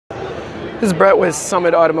This is Brett with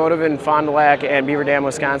Summit Automotive in Fond du Lac and Beaver Dam,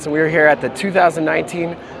 Wisconsin. We're here at the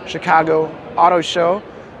 2019 Chicago Auto Show.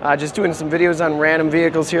 Just doing some videos on random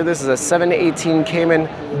vehicles here. This is a 718 Cayman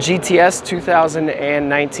GTS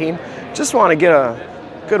 2019. Just want to get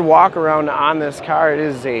a good walk around on this car. It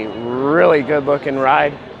is a really good looking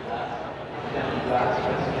ride.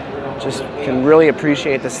 Just can really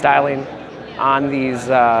appreciate the styling on these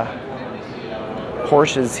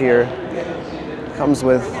Porsches here. Comes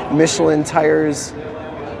with Michelin tires,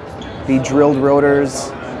 the drilled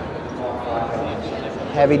rotors,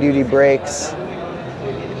 heavy duty brakes.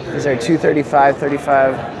 These are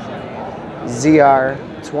 235/35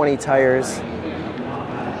 ZR20 tires.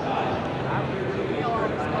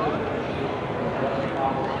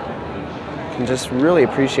 You can just really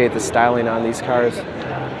appreciate the styling on these cars.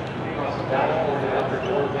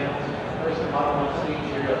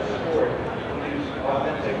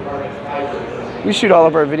 We shoot all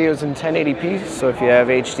of our videos in 1080p, so if you have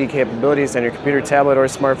HD capabilities on your computer, tablet, or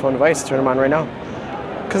smartphone device, turn them on right now.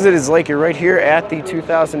 Because it is like you're right here at the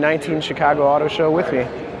 2019 Chicago Auto Show with me.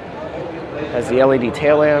 It has the LED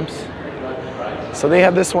tail lamps. So they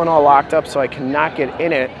have this one all locked up, so I cannot get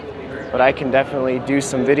in it, but I can definitely do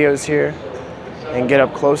some videos here and get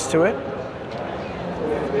up close to it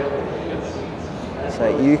so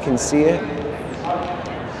that you can see it.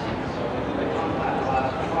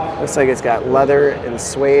 Looks like it's got leather and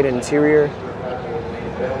suede interior.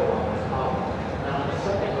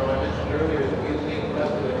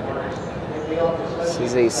 This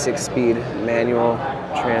is a 6-speed manual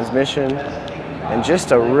transmission and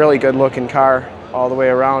just a really good looking car all the way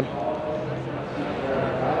around.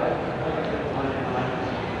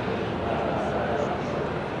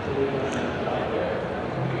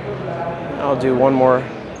 I'll do one more.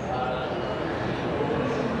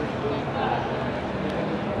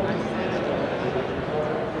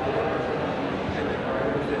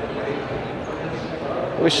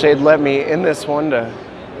 Wish they'd let me in this one to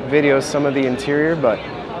video some of the interior, but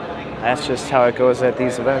that's just how it goes at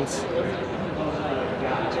these events.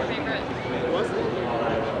 What's your favorite?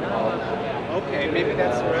 Okay, maybe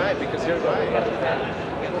that's right, because you're right.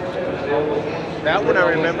 That one I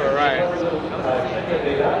remember, right.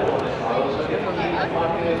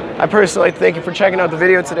 I personally like to thank you for checking out the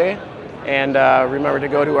video today, and remember to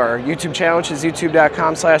go to our YouTube channel, which is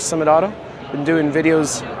youtube.com/summitauto. Been doing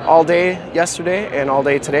videos all day yesterday and all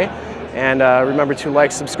day today. And remember to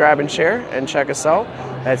like, subscribe, and share, and check us out.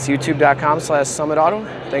 That's youtube.com/summitauto.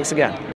 Thanks again.